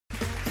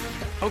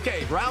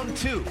Okay, round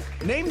two.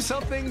 Name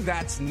something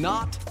that's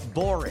not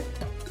boring.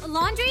 A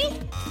laundry?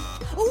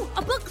 Ooh,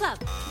 a book club.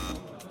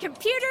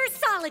 Computer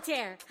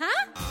solitaire,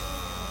 huh?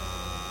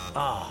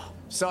 Ah,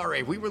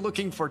 sorry, we were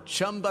looking for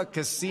Chumba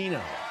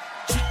Casino.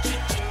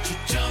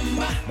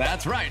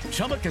 That's right,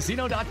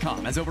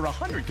 ChumbaCasino.com has over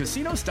 100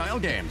 casino-style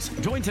games.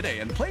 Join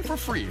today and play for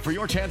free for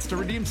your chance to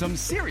redeem some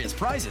serious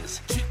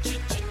prizes.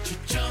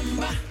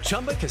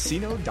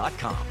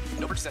 ChumbaCasino.com.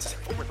 No purchase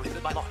necessary. Void where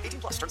prohibited by law.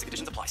 18 plus. Terms and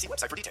conditions apply. See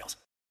website for details.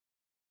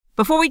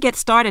 Before we get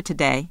started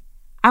today,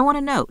 I want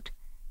to note,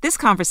 this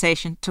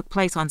conversation took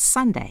place on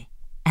Sunday,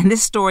 and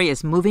this story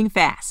is moving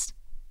fast.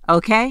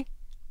 Okay?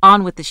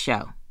 On with the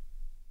show.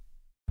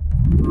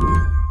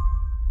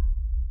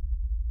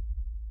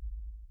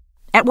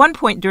 At one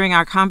point during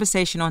our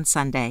conversation on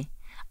Sunday,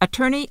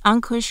 attorney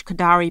Ankush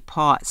Khardori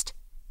paused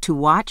to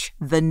watch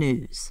the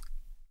news.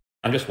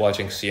 I'm just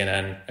watching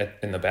CNN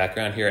in the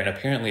background here, and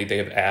apparently they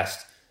have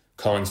asked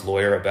Cohen's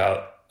lawyer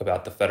about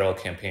the federal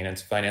campaign and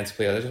finance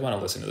plea. I just want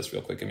to listen to this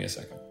real quick. Give me a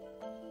second.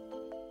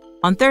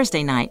 On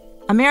Thursday night,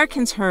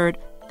 Americans heard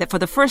that for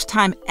the first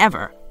time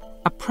ever,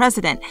 a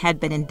president had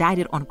been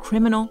indicted on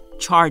criminal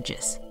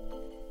charges.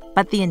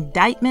 But the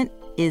indictment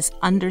is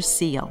under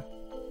seal.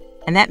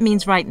 And that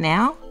means right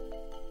now,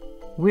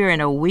 we're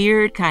in a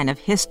weird kind of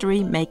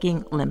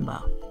history-making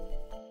limbo.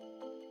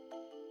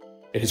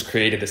 It has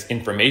created this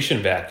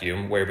information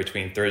vacuum where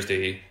between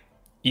Thursday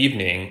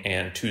evening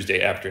and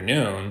Tuesday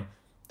afternoon,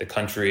 the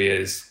country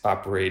is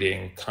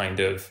operating kind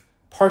of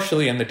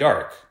partially in the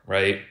dark,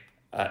 right?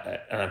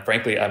 And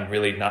frankly, I'm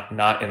really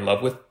not in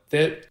love with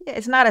it. Yeah,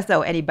 it's not as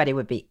though anybody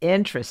would be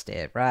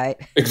interested, right?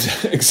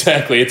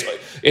 Exactly.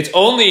 It's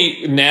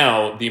only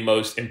now the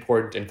most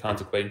important and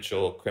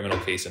consequential criminal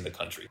case in the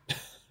country.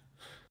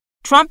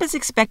 Trump is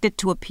expected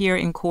to appear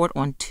in court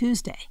on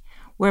Tuesday,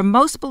 where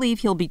most believe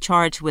he'll be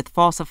charged with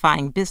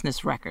falsifying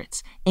business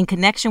records in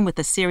connection with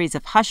a series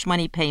of hush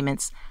money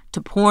payments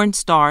to porn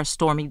star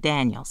Stormy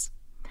Daniels.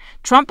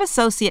 Trump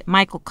associate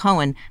Michael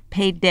Cohen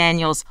paid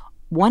Daniels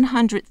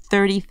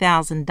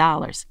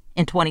 $130,000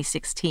 in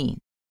 2016.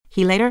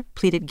 He later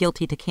pleaded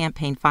guilty to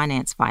campaign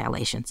finance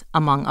violations,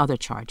 among other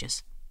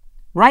charges.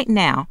 Right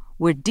now,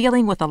 we're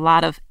dealing with a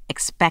lot of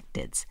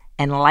expecteds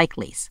and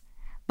likelies.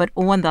 But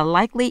on the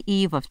likely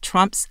eve of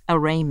Trump's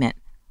arraignment,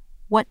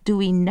 what do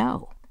we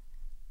know?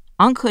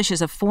 Ankush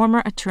is a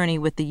former attorney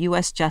with the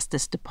U.S.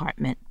 Justice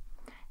Department.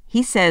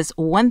 He says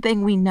one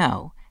thing we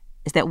know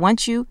is that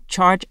once you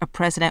charge a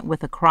president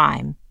with a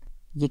crime,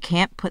 you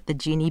can't put the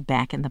genie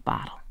back in the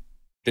bottle.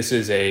 This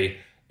is a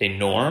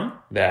norm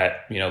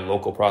that,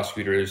 local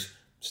prosecutors,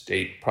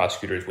 state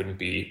prosecutors wouldn't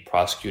be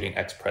prosecuting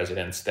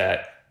ex-presidents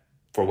that,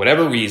 for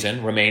whatever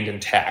reason, remained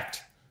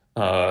intact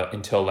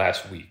until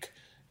last week.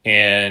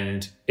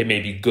 And it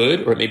may be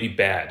good or it may be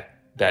bad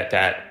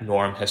that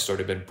norm has sort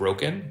of been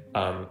broken.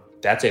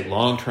 That's a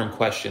long-term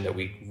question that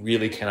we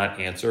really cannot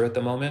answer at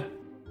the moment.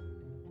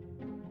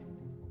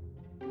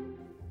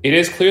 It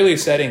is clearly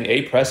setting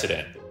a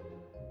precedent.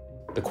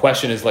 The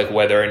question is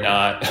whether or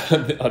not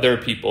other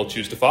people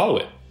choose to follow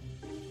it.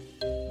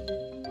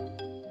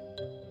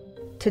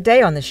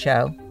 Today on the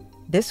show,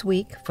 this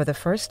week, for the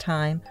first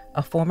time,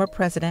 a former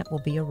president will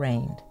be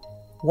arraigned.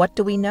 What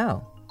do we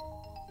know?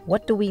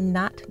 What do we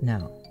not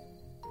know?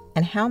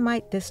 And how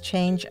might this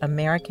change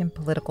American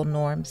political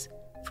norms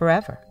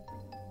forever?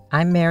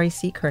 I'm Mary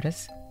C.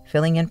 Curtis,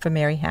 filling in for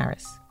Mary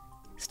Harris.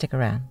 Stick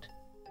around.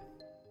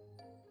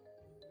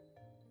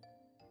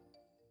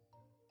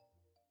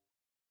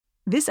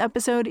 This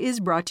episode is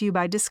brought to you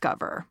by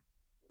Discover.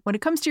 When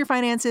it comes to your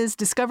finances,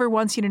 Discover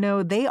wants you to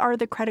know they are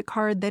the credit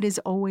card that is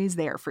always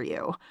there for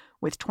you.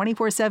 With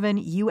 24/7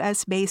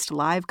 U.S.-based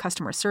live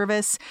customer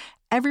service,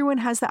 everyone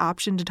has the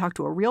option to talk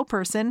to a real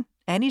person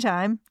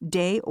anytime,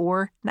 day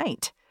or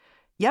night.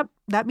 Yep,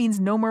 that means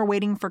no more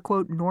waiting for,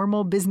 quote,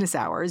 normal business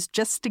hours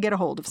just to get a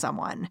hold of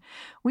someone.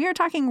 We are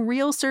talking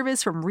real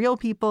service from real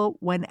people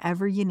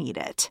whenever you need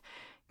it.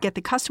 Get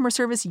the customer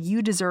service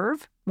you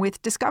deserve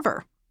with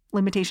Discover.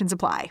 Limitations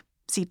apply.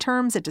 See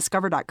terms at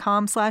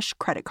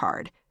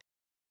discover.com/creditcard.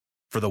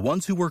 For the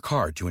ones who work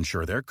hard to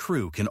ensure their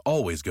crew can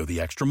always go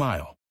the extra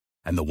mile,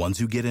 and the ones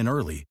who get in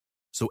early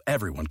so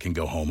everyone can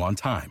go home on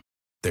time,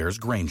 there's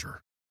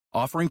Grainger,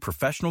 offering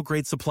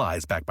professional-grade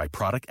supplies backed by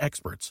product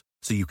experts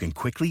so you can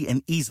quickly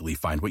and easily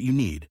find what you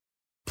need.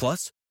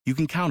 Plus, you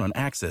can count on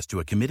access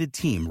to a committed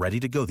team ready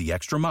to go the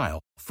extra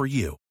mile for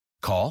you.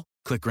 Call,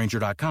 click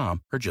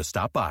Grainger.com, or just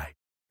stop by.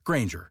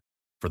 Grainger,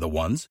 for the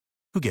ones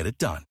who get it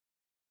done.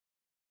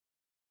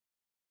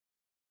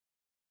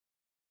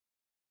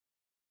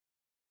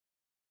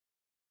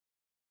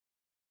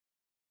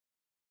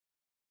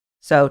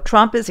 So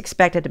Trump is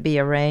expected to be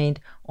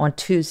arraigned on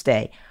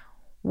Tuesday.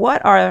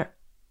 What are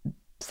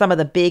some of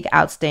the big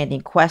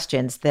outstanding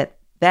questions that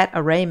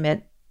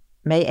arraignment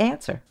may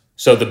answer?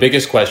 So the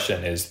biggest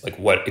question is,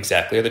 what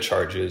exactly are the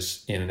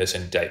charges in this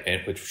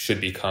indictment, which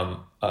should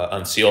become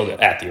unsealed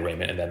at the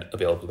arraignment and then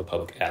available to the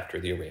public after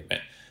the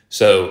arraignment.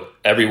 So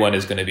everyone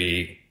is going to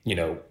be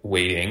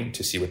waiting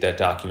to see what that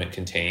document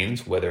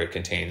contains, whether it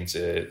contains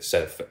a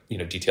set of,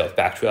 detailed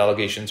factual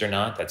allegations or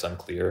not. That's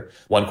unclear.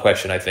 One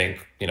question I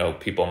think,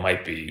 people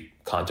might be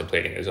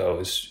contemplating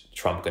is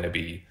Trump going to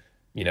be,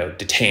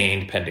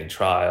 detained pending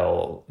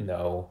trial?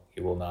 No,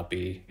 he will not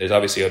be. There's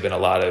obviously been a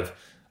lot of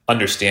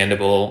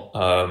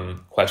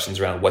understandable questions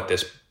around what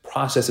this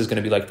process is going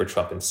to be like for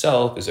Trump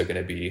himself. Is there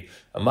going to be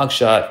a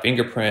mugshot,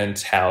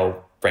 fingerprints?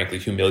 How, frankly,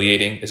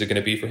 humiliating is it going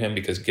to be for him?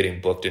 Because getting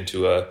booked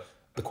into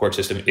the court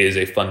system is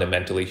a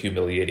fundamentally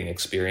humiliating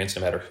experience,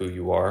 no matter who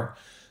you are.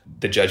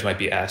 The judge might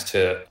be asked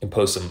to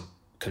impose some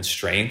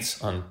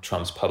constraints on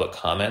Trump's public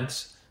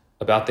comments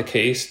about the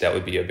case. That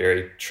would be a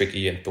very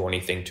tricky and thorny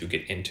thing to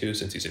get into,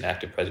 since he's an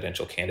active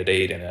presidential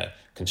candidate, and a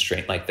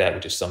constraint like that,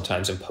 which is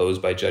sometimes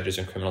imposed by judges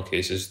in criminal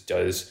cases,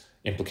 does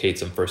implicate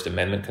some First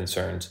Amendment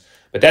concerns.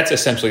 But that's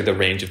essentially the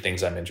range of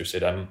things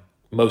I'm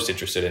most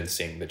interested in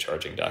seeing the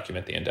charging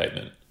document, the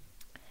indictment.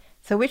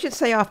 So we should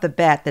say off the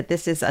bat that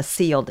this is a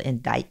sealed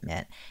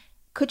indictment.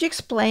 Could you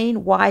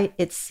explain why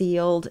it's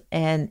sealed,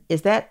 and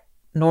is that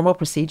normal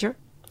procedure?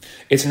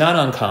 It's not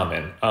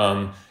uncommon.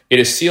 It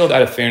is sealed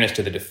out of fairness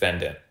to the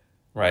defendant,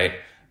 right?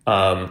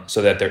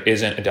 So that there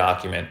isn't a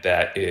document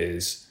that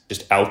is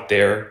just out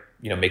there,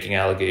 making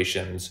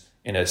allegations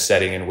in a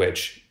setting in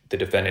which the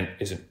defendant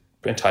isn't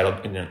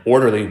entitled in an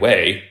orderly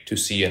way to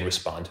see and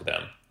respond to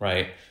them,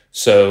 right?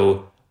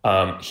 So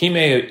he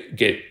may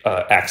get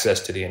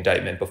access to the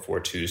indictment before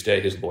Tuesday.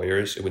 His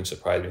lawyers, it wouldn't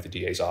surprise me if the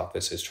DA's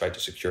office has tried to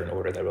secure an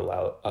order that would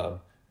allow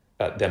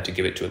them to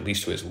give it at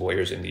least to his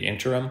lawyers in the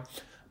interim.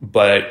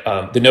 But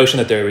the notion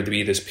that there would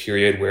be this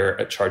period where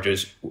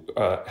charges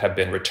have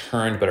been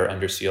returned but are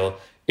under seal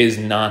is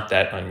not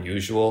that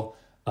unusual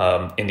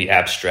in the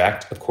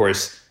abstract. Of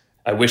course,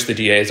 I wish the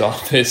DA's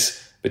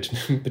office,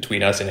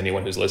 between us and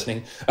anyone who's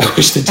listening, I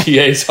wish the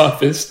DA's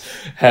office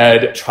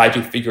had tried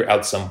to figure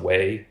out some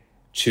way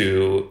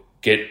to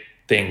get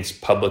things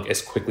public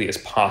as quickly as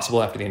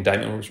possible after the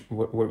indictment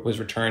was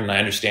returned. And I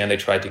understand they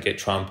tried to get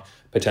Trump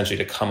potentially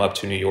to come up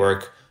to New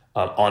York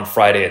on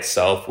Friday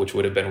itself, which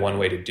would have been one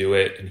way to do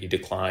it, and he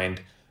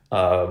declined.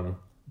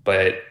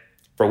 But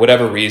for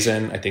whatever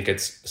reason, I think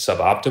it's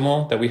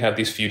suboptimal that we have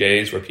these few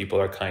days where people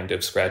are kind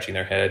of scratching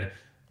their head.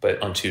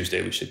 But on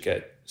Tuesday, we should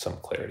get some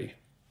clarity.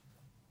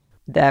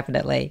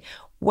 Definitely.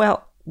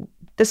 Well,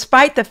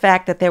 despite the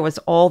fact that there was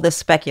all this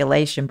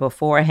speculation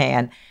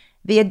beforehand,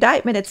 the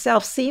indictment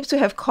itself seems to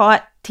have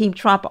caught Team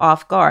Trump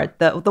off guard.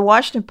 The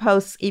Washington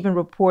Post even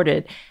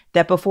reported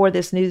that before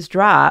this news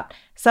dropped,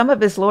 some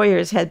of his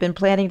lawyers had been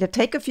planning to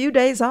take a few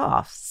days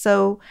off.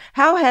 So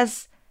how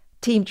has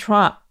Team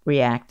Trump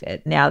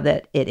reacted now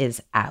that it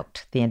is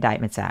out, the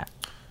indictment's out?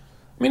 I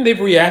mean, they've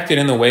reacted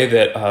in the way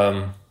that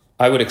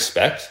I would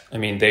expect. I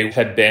mean, they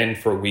had been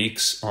for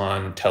weeks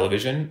on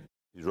television.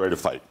 He's ready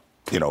to fight.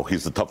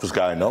 He's the toughest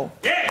guy I know.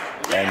 Yeah.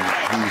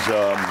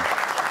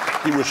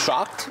 And he was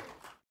shocked.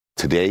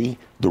 Today,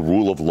 the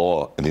rule of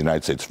law in the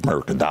United States of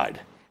America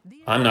died.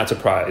 I'm not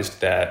surprised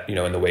that,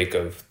 in the wake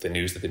of the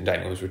news that the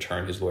indictment was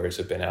returned, his lawyers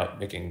have been out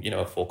making,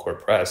 a full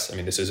court press. I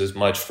mean, this is as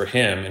much for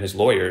him and his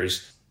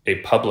lawyers a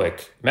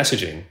public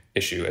messaging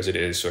issue as it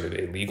is sort of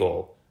a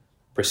legal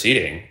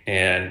proceeding.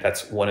 And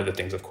that's one of the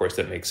things, of course,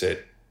 that makes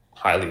it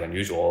highly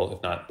unusual,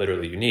 if not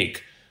literally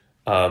unique.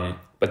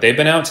 But they've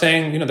been out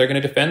saying, they're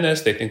going to defend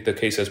this. They think the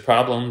case has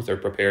problems. They're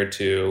prepared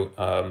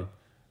to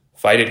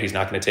fight it. He's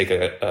not going to take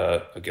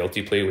a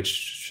guilty plea, which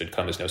should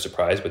come as no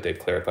surprise, but they've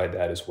clarified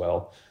that as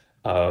well.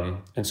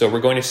 And so we're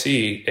going to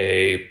see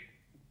a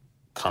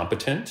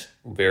competent,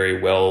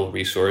 very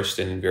well-resourced,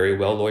 and very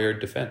well-lawyered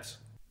defense.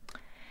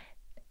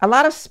 A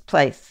lot of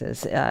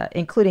places,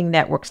 including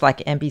networks like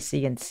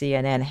NBC and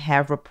CNN,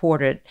 have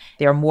reported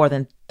there are more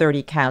than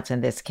 30 counts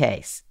in this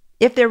case.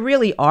 If there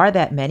really are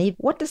that many,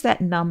 what does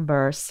that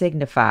number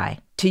signify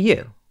to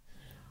you?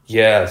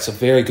 Yeah, it's a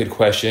very good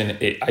question.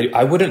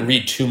 I wouldn't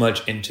read too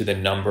much into the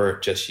number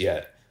just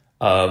yet.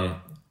 And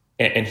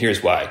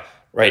here's why,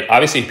 right?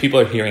 Obviously, people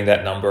are hearing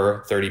that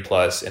number, 30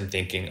 plus, and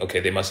thinking,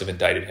 okay, they must have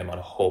indicted him on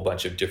a whole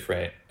bunch of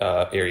different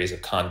areas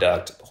of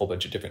conduct, a whole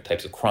bunch of different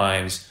types of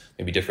crimes,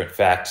 maybe different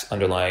facts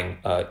underlying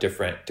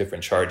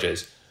different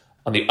charges.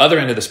 On the other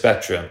end of the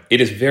spectrum,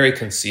 it is very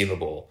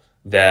conceivable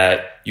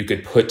that you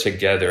could put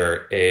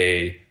together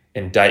a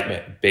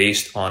indictment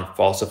based on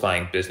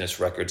falsifying business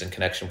records in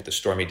connection with the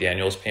Stormy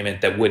Daniels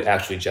payment that would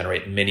actually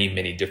generate many,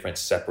 many different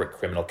separate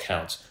criminal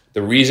counts.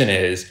 The reason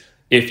is,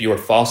 if you're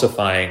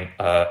falsifying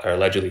or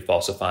allegedly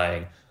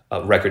falsifying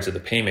records of the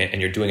payment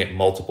and you're doing it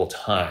multiple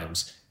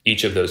times,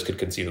 each of those could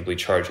conceivably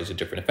charge as a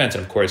different offense.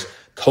 And of course,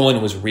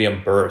 Cohen was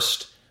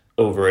reimbursed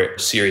over a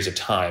series of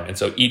time. And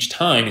so each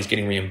time he's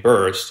getting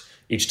reimbursed,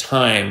 each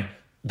time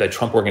the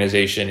Trump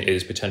organization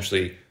is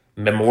potentially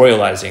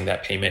memorializing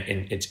that payment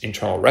in its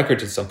internal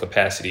records in some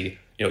capacity,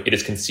 it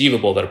is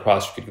conceivable that a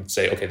prosecutor could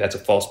say, okay, that's a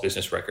false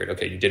business record.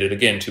 Okay, you did it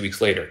again 2 weeks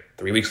later,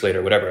 3 weeks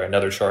later, whatever,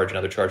 another charge.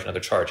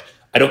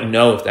 I don't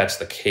know if that's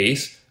the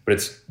case, but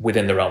it's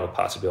within the realm of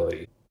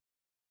possibility.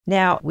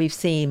 Now, we've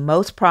seen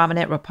most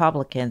prominent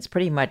Republicans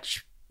pretty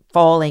much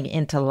falling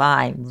into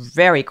line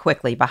very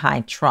quickly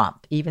behind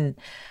Trump, even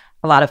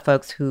a lot of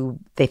folks who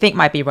they think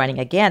might be running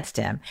against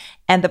him.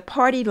 And the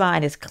party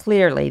line is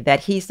clearly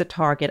that he's the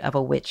target of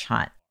a witch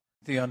hunt.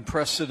 The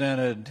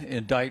unprecedented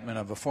indictment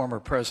of a former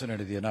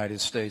president of the United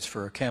States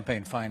for a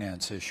campaign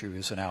finance issue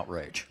is an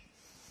outrage.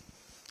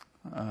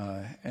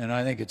 And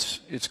I think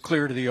it's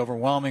clear to the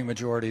overwhelming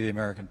majority of the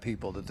American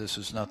people that this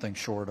is nothing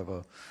short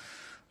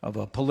of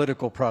a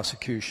political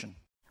prosecution.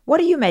 What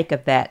do you make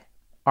of that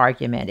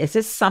argument? Is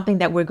this something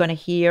that we're going to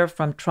hear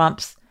from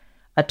Trump's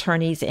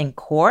attorneys in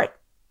court?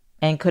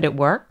 And could it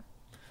work?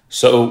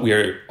 So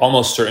we're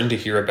almost certain to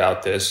hear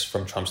about this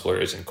from Trump's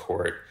lawyers in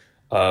court.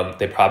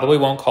 They probably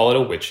won't call it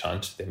a witch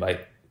hunt. They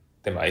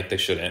might, they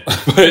shouldn't,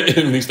 but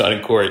at least not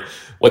in court.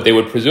 What they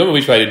would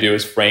presumably try to do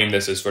is frame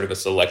this as sort of a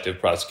selective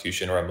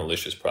prosecution or a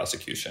malicious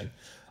prosecution.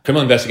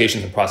 Criminal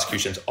investigations and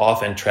prosecutions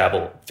often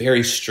travel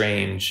very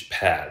strange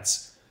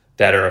paths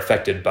that are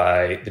affected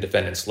by the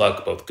defendant's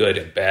luck, both good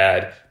and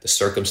bad, the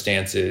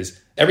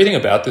circumstances. Everything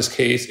about this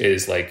case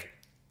is like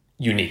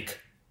unique.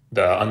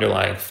 The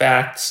underlying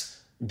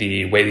facts,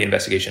 the way the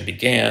investigation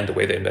began, the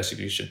way the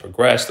investigation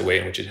progressed, the way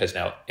in which it has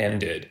now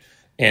ended.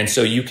 And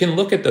so you can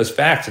look at those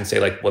facts and say,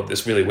 like, well,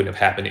 this really wouldn't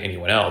have happened to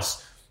anyone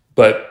else.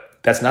 But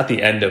that's not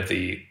the end of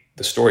the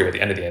story or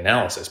the end of the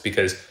analysis,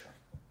 because,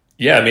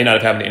 yeah, it may not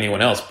have happened to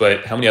anyone else,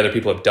 but how many other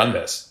people have done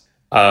this?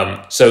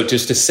 So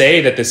just to say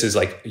that this is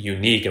like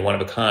unique and one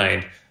of a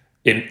kind,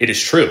 it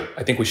is true.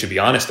 I think we should be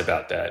honest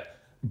about that,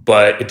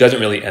 but it doesn't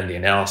really end the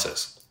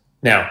analysis.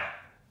 Now,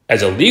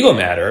 as a legal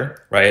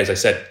matter, right, as I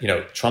said,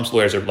 Trump's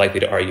lawyers are likely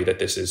to argue that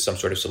this is some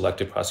sort of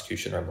selective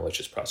prosecution or a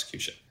malicious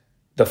prosecution.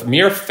 The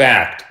mere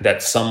fact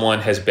that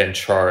someone has been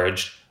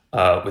charged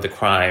with a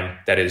crime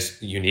that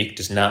is unique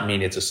does not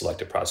mean it's a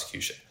selective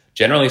prosecution.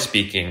 Generally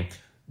speaking,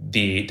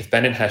 the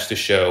defendant has to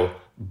show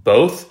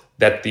both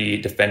that the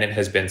defendant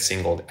has been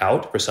singled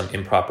out for some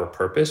improper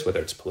purpose, whether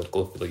it's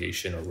political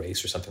affiliation or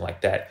race or something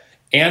like that,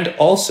 and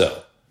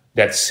also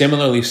that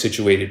similarly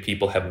situated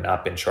people have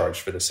not been charged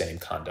for the same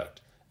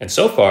conduct. And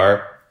so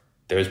far,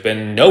 there's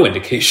been no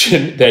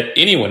indication that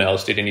anyone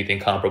else did anything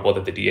comparable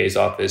that the DA's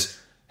office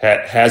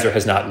has or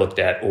has not looked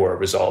at or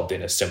resolved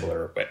in a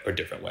similar or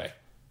different way.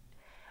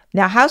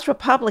 Now, House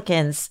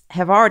Republicans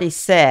have already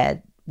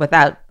said,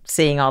 without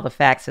seeing all the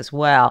facts as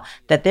well,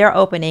 that they're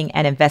opening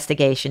an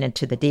investigation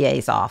into the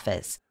DA's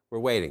office. We're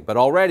waiting. But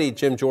already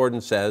Jim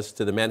Jordan says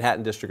to the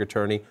Manhattan District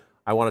Attorney,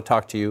 I want to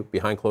talk to you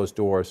behind closed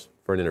doors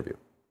for an interview.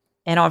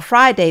 And on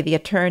Friday, the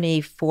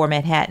attorney for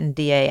Manhattan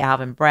DA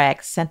Alvin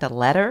Bragg sent a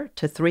letter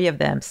to three of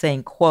them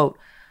saying, quote,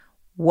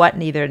 what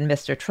neither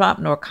Mr. Trump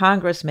nor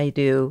Congress may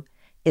do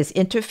is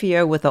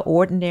interfere with the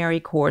ordinary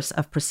course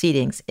of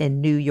proceedings in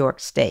New York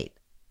State,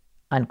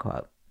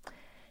 unquote.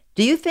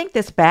 Do you think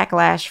this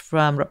backlash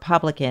from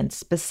Republicans,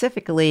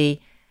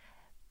 specifically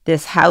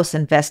this House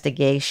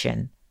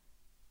investigation,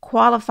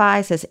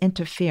 qualifies as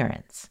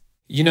interference?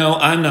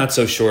 I'm not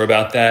so sure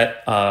about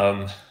that.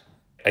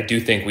 I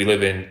do think we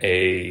live in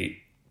a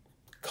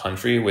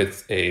country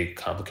with a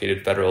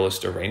complicated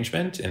federalist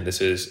arrangement, and this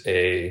is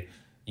a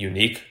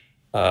unique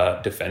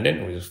defendant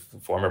who is a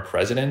former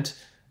president.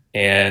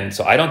 And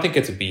so I don't think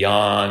it's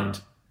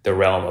beyond the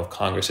realm of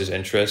Congress's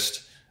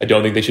interest. I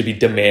don't think they should be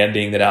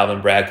demanding that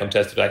Alvin Bragg come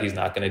testify. He's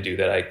not going to do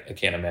that, I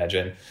can't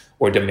imagine,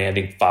 or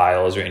demanding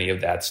files or any of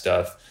that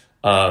stuff.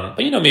 But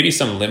maybe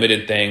some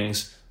limited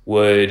things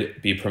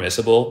would be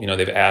permissible.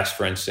 They've asked,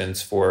 for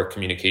instance, for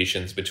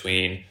communications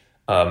between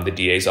the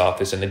DA's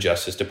office and the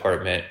Justice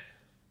Department.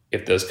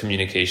 If those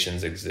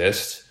communications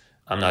exist,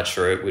 I'm not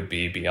sure it would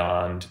be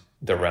beyond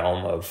the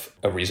realm of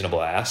a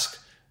reasonable ask.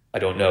 I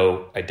don't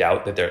know. I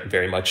doubt that there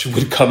very much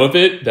would come of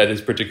it that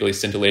is particularly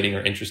scintillating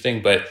or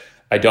interesting, but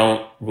I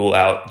don't rule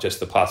out just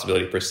the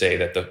possibility per se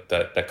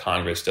that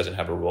Congress doesn't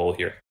have a role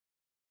here.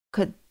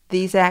 Could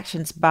these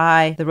actions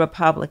by the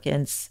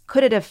Republicans,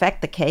 could it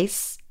affect the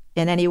case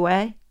in any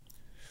way?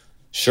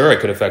 Sure,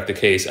 it could affect the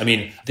case. I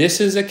mean, this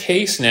is a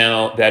case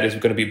now that is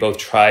going to be both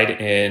tried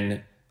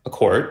in a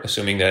court,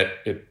 assuming that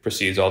it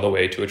proceeds all the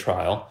way to a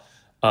trial,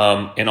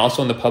 and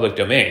also in the public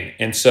domain.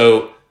 And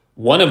so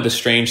one of the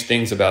strange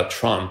things about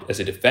Trump as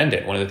a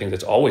defendant, one of the things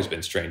that's always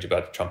been strange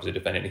about Trump as a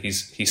defendant,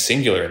 he's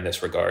singular in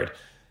this regard.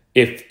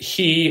 If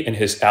he and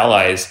his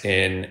allies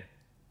in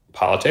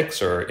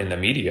politics or in the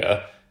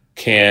media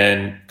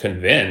can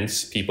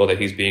convince people that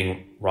he's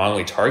being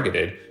wrongly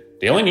targeted,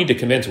 they only need to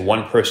convince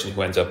one person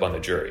who ends up on the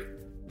jury.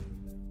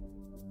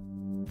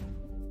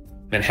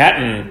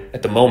 Manhattan,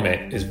 at the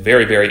moment, is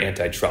very, very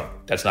anti-Trump.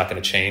 That's not going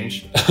to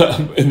change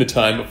in the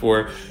time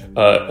before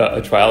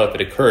a trial if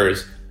it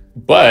occurs.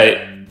 But,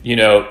 you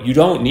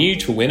don't need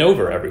to win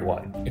over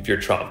everyone if you're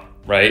Trump,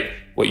 right?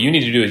 What you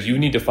need to do is you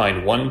need to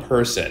find one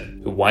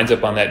person who winds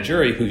up on that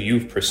jury who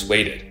you've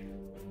persuaded.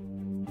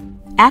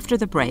 After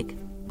the break,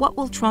 what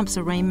will Trump's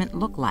arraignment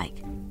look like?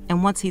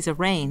 And once he's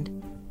arraigned,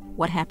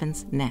 what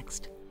happens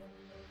next?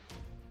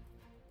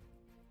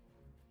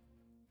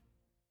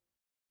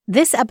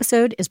 This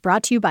episode is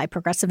brought to you by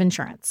Progressive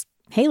Insurance.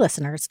 Hey,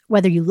 listeners,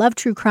 whether you love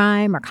true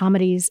crime or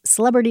comedies,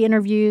 celebrity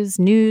interviews,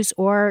 news,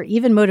 or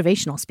even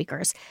motivational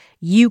speakers,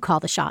 you call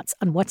the shots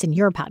on what's in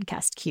your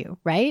podcast queue,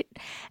 right?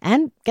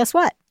 And guess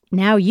what?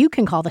 Now you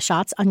can call the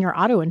shots on your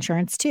auto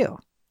insurance, too.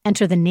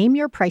 Enter the Name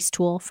Your Price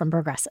tool from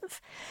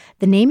Progressive.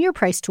 The Name Your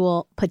Price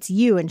tool puts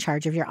you in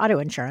charge of your auto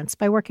insurance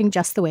by working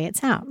just the way it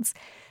sounds.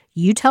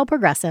 You tell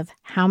Progressive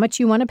how much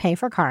you want to pay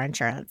for car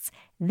insurance.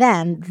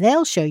 Then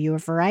they'll show you a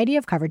variety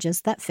of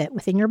coverages that fit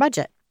within your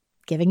budget,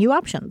 giving you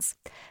options.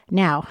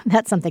 Now,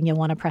 that's something you'll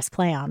want to press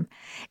play on.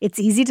 It's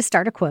easy to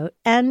start a quote,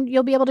 and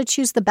you'll be able to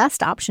choose the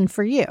best option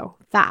for you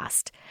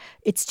fast.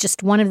 It's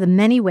just one of the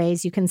many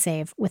ways you can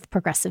save with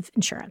Progressive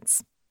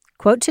Insurance.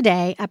 Quote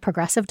today at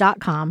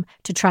Progressive.com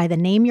to try the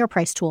Name Your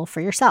Price tool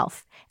for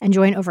yourself and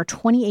join over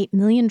 28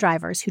 million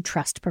drivers who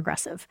trust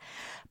Progressive.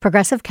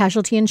 Progressive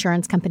Casualty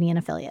Insurance Company and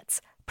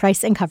Affiliates.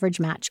 Price and coverage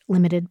match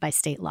limited by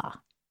state law.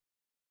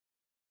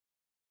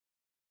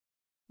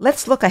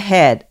 Let's look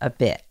ahead a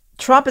bit.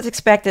 Trump is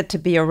expected to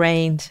be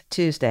arraigned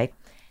Tuesday.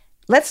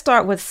 Let's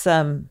start with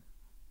some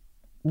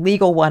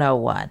legal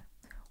 101.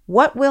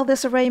 What will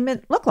this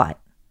arraignment look like?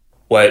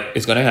 What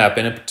is going to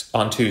happen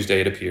on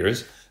Tuesday, it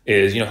appears,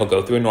 is, he'll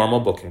go through a normal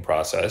booking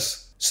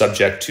process,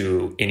 subject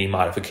to any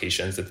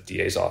modifications that the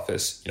DA's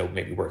office,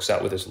 maybe works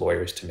out with his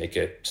lawyers to make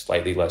it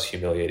slightly less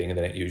humiliating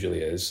than it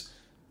usually is,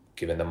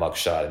 given the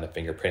mugshot and the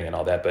fingerprinting and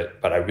all that.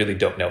 But I really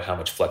don't know how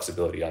much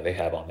flexibility they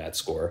have on that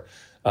score.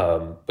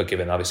 But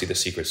given obviously the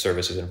Secret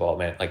Service's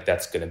involvement,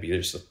 that's going to be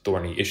just a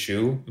thorny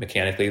issue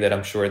mechanically that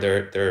I'm sure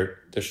they're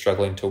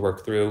struggling to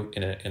work through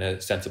in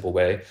a sensible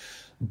way.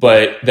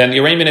 But then the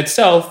arraignment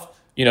itself,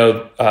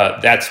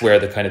 that's where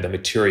the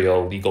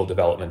material legal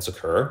developments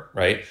occur,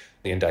 right?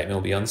 The indictment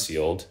will be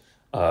unsealed.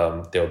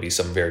 There will be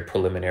some very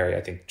preliminary.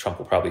 I think Trump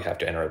will probably have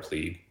to enter a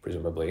plea,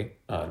 presumably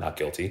not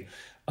guilty.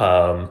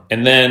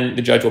 And then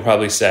the judge will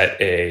probably set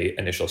a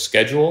initial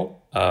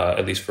schedule,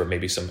 at least for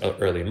maybe some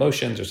early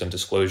motions or some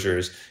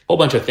disclosures. A whole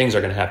bunch of things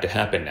are going to have to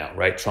happen now,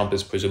 right? Trump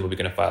is presumably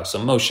going to file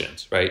some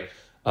motions, right?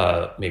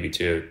 Maybe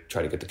to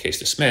try to get the case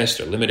dismissed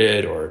or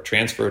limited or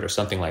transferred or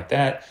something like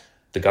that.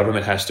 The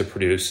government has to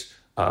produce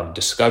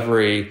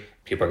discovery.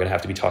 People are going to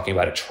have to be talking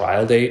about a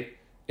trial date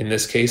in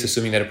this case,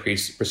 assuming that it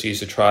proceeds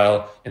to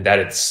trial. And that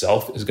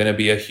itself is going to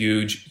be a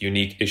huge,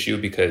 unique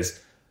issue because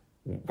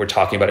we're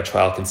talking about a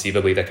trial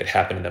conceivably that could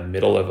happen in the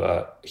middle of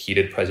a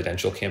heated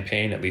presidential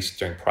campaign, at least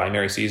during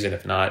primary season,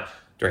 if not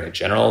during a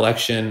general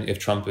election, if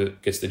Trump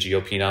gets the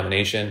GOP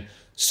nomination.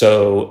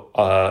 So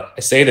I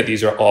say that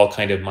these are all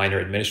kind of minor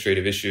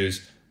administrative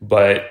issues,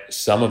 but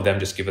some of them,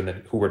 just given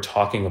who we're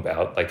talking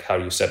about, like how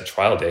do you set a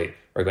trial date,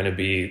 are going to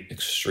be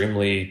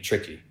extremely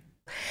tricky.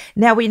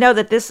 Now, we know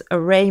that this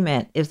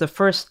arraignment is the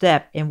first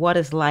step in what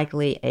is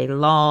likely a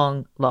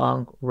long,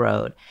 long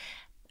road.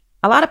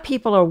 A lot of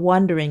people are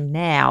wondering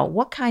now,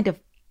 what kind of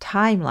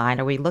timeline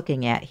are we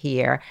looking at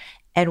here,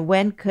 and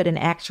when could an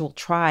actual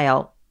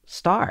trial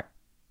start?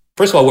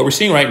 First of all, what we're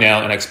seeing right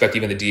now, and I expect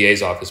even the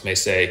DA's office may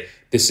say,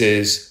 this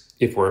is,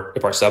 if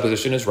our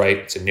supposition is right,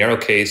 it's a narrow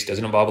case,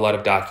 doesn't involve a lot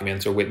of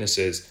documents or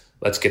witnesses,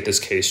 let's get this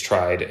case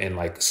tried in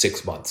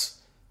 6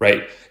 months,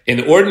 right? In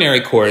the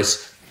ordinary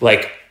course,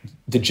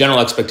 the general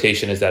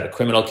expectation is that a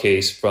criminal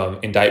case from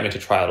indictment to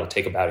trial will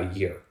take about a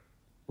year,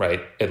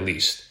 right, at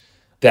least.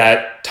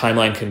 That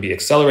timeline can be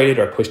accelerated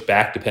or pushed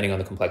back depending on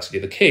the complexity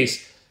of the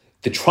case.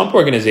 The Trump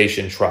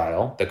Organization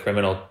trial, the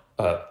criminal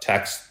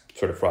tax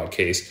sort of fraud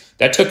case,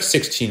 that took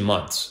 16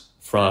 months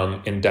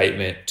from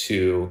indictment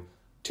to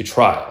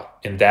trial.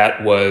 And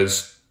that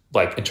was,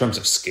 in terms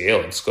of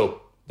scale and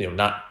scope,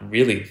 not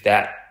really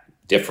that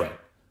different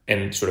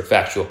in sort of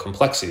factual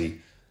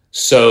complexity.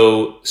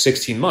 So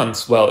 16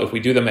 months, well, if we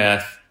do the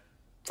math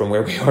from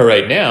where we are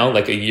right now,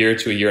 a year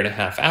to a year and a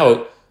half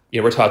out,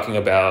 we're talking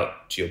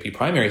about GOP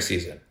primary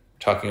season. We're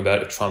talking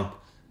about if Trump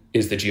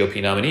is the GOP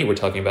nominee, we're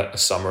talking about a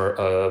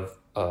summer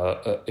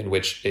in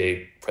which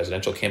a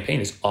presidential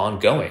campaign is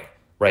ongoing,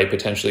 right?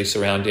 Potentially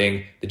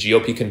surrounding the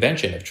GOP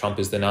convention if Trump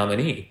is the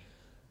nominee.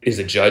 Is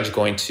the judge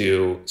going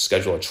to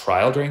schedule a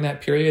trial during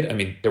that period? I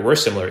mean, there were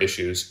similar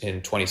issues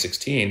in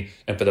 2016,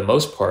 and for the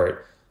most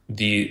part,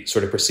 the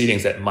sort of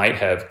proceedings that might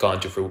have gone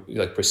to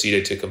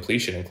proceeded to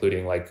completion,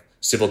 including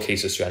civil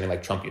cases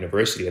surrounding Trump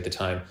University at the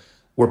time,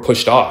 were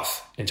pushed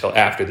off until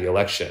after the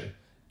election.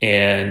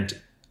 And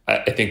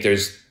I think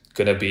there's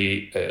going to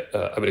be,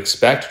 I would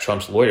expect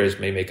Trump's lawyers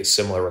may make a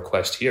similar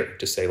request here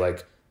to say,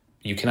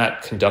 you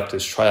cannot conduct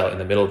this trial in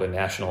the middle of a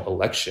national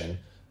election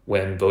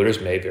when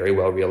voters may very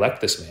well reelect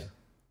this man.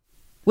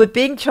 Would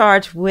being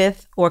charged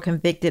with or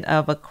convicted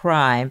of a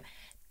crime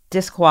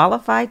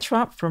disqualify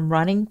Trump from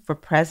running for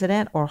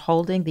president or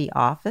holding the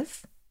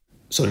office?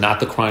 So not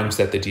the crimes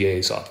that the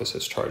DA's office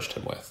has charged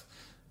him with.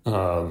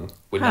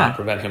 Would not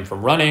prevent him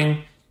from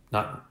running,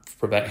 not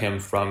prevent him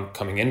from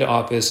coming into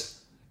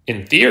office.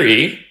 In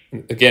theory,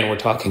 again, we're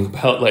talking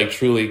about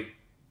truly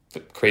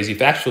crazy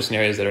factual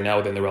scenarios that are now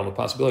within the realm of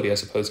possibility, I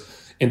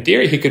suppose. in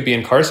theory, he could be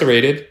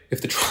incarcerated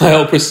if the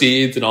trial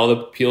proceeds and all the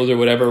appeals or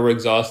whatever were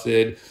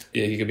exhausted.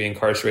 He could be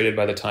incarcerated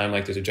by the time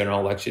there's a general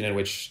election in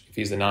which, if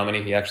he's the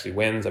nominee, he actually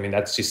wins. I mean,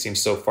 that just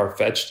seems so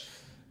far-fetched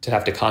to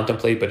have to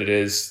contemplate, but it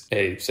is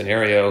a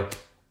scenario.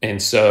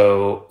 And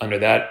so under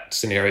that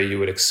scenario, you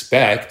would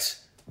expect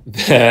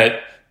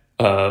that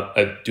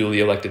a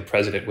duly elected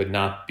president would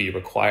not be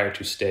required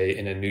to stay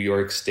in a New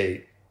York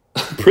State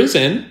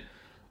prison.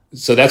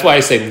 So that's why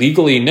I say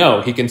legally,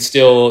 no, he can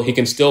still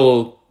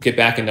get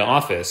back into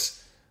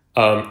office.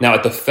 Now,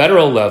 at the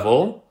federal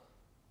level,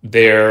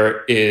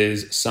 there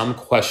is some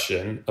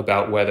question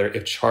about whether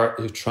if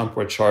Trump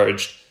were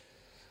charged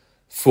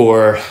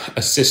for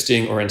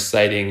assisting or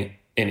inciting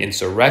an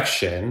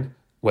insurrection,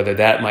 whether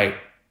that might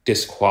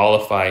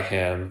disqualify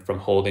him from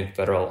holding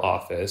federal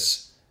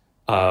office.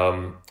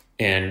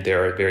 And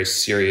there are very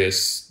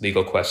serious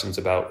legal questions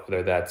about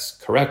whether that's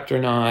correct or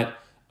not.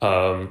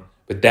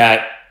 But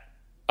that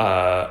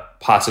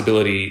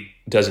possibility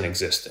doesn't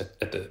exist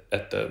at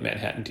the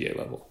Manhattan DA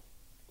level.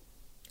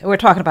 We're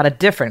talking about a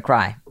different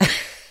crime.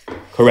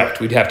 Correct.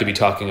 We'd have to be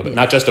talking about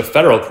not just a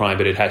federal crime,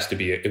 but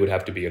it would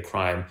have to be a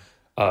crime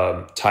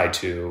tied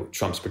to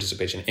Trump's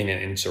participation in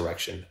an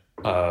insurrection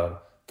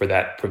for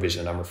that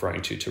provision I'm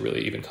referring to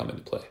really even come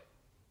into play.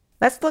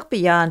 Let's look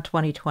beyond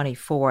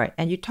 2024.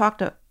 And you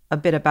talked a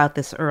bit about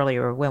this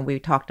earlier when we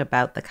talked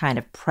about the kind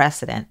of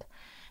precedent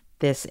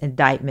this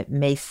indictment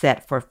may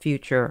set for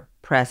future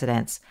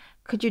presidents.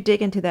 Could you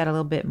dig into that a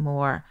little bit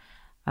more,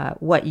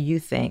 what you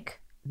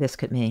think this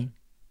could mean?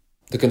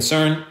 The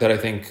concern that I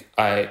think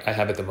I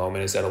have at the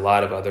moment is that a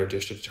lot of other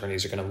district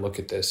attorneys are going to look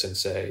at this and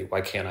say,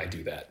 why can't I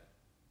do that?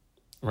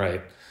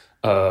 Right?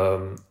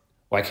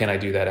 Why can't I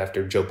do that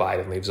after Joe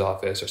Biden leaves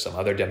office or some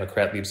other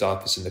Democrat leaves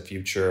office in the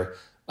future?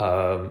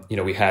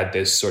 We had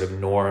this sort of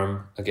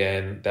norm,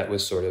 again, that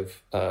was sort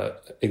of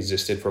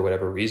existed for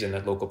whatever reason,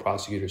 that local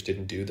prosecutors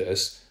didn't do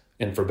this.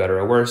 And for better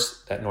or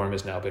worse, that norm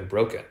has now been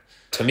broken.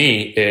 To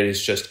me, it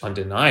is just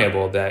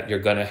undeniable that you're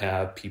going to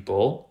have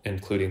people,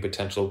 including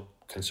potential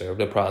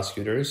conservative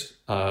prosecutors,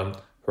 who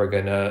are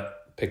going to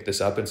pick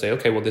this up and say,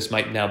 okay, well, this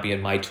might now be in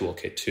my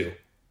toolkit too.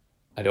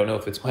 I don't know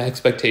if it's my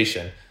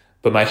expectation,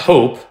 but my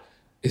hope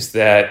is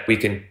that we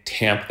can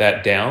tamp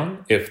that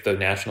down if the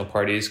national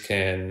parties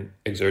can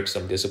exert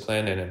some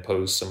discipline and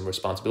impose some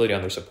responsibility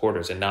on their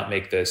supporters and not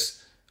make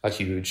this a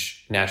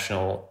huge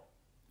national,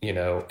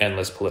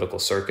 endless political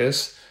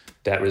circus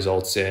that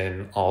results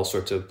in all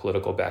sorts of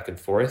political back and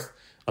forth.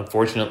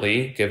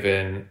 Unfortunately,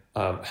 given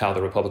how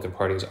the Republican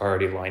Party is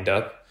already lined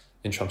up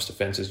in Trump's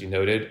defense, as you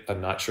noted, I'm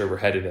not sure we're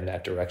headed in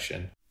that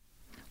direction.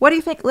 What do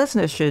you think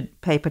listeners should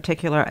pay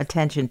particular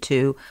attention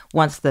to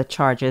once the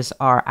charges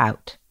are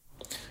out?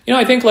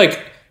 I think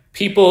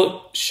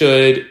people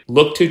should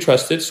look to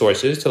trusted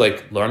sources to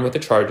learn what the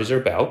charges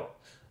are about,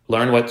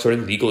 learn what sort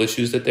of legal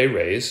issues that they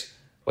raise,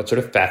 what sort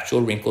of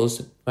factual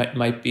wrinkles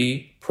might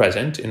be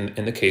present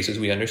in the cases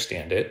we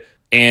understand it.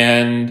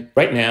 And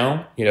right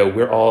now,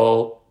 we're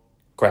all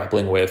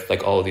grappling with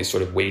all of these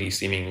sort of weighty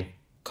seeming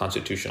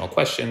constitutional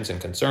questions and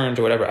concerns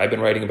or whatever. I've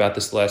been writing about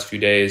this the last few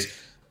days.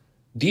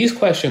 These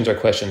questions are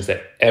questions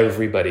that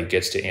everybody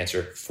gets to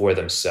answer for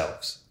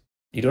themselves.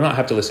 You do not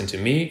have to listen to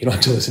me. You don't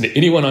have to listen to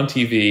anyone on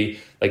TV.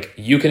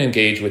 You can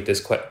engage with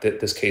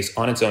this case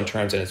on its own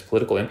terms and its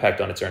political impact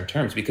on its own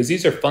terms, because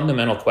these are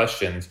fundamental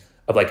questions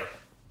of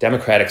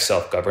democratic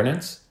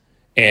self-governance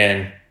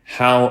and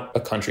how a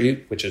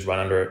country which is run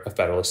under a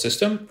federalist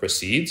system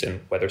proceeds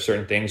and whether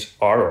certain things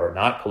are or are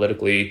not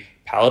politically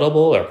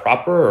palatable or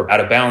proper or out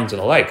of bounds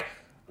and the like.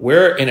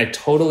 We're in a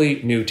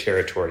totally new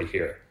territory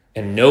here,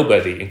 and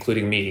nobody,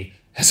 including me,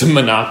 has a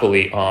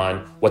monopoly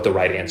on what the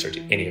right answer to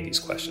any of these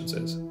questions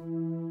is.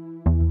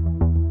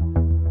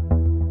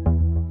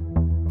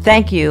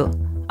 Thank you,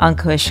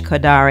 Ankush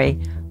Khardori,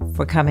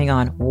 for coming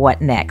on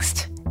What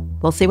Next?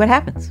 We'll see what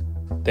happens.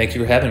 Thank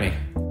you for having me.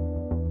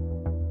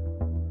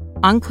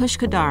 Ankush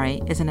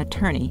Khardori is an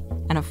attorney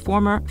and a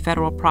former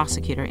federal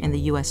prosecutor in the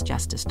U.S.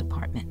 Justice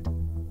Department.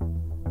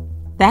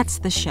 That's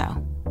the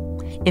show.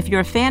 If you're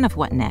a fan of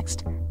What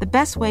Next, the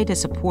best way to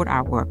support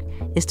our work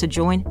is to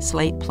join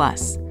Slate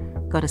Plus.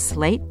 Go to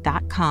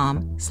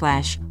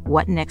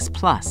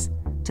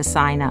slate.com/whatnextplus to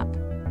sign up.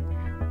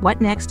 What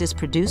Next is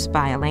produced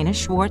by Elena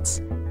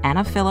Schwartz,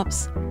 Anna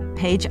Phillips,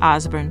 Paige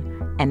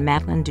Osborne, and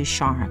Madeline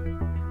Ducharme.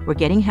 We're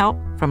getting help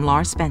from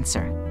Laura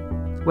Spencer.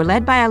 We're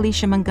led by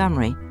Alicia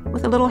Montgomery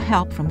with a little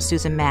help from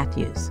Susan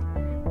Matthews.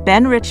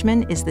 Ben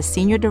Richmond is the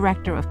Senior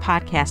Director of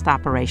Podcast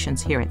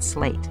Operations here at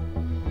Slate.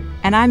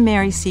 And I'm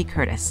Mary C.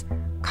 Curtis,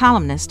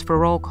 columnist for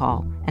Roll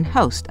Call and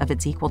host of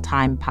its Equal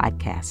Time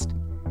podcast.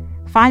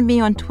 Find me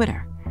on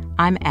Twitter.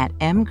 I'm at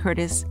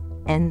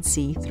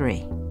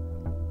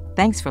mcurtisnc3.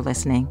 Thanks for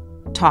listening.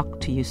 Talk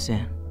to you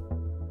soon.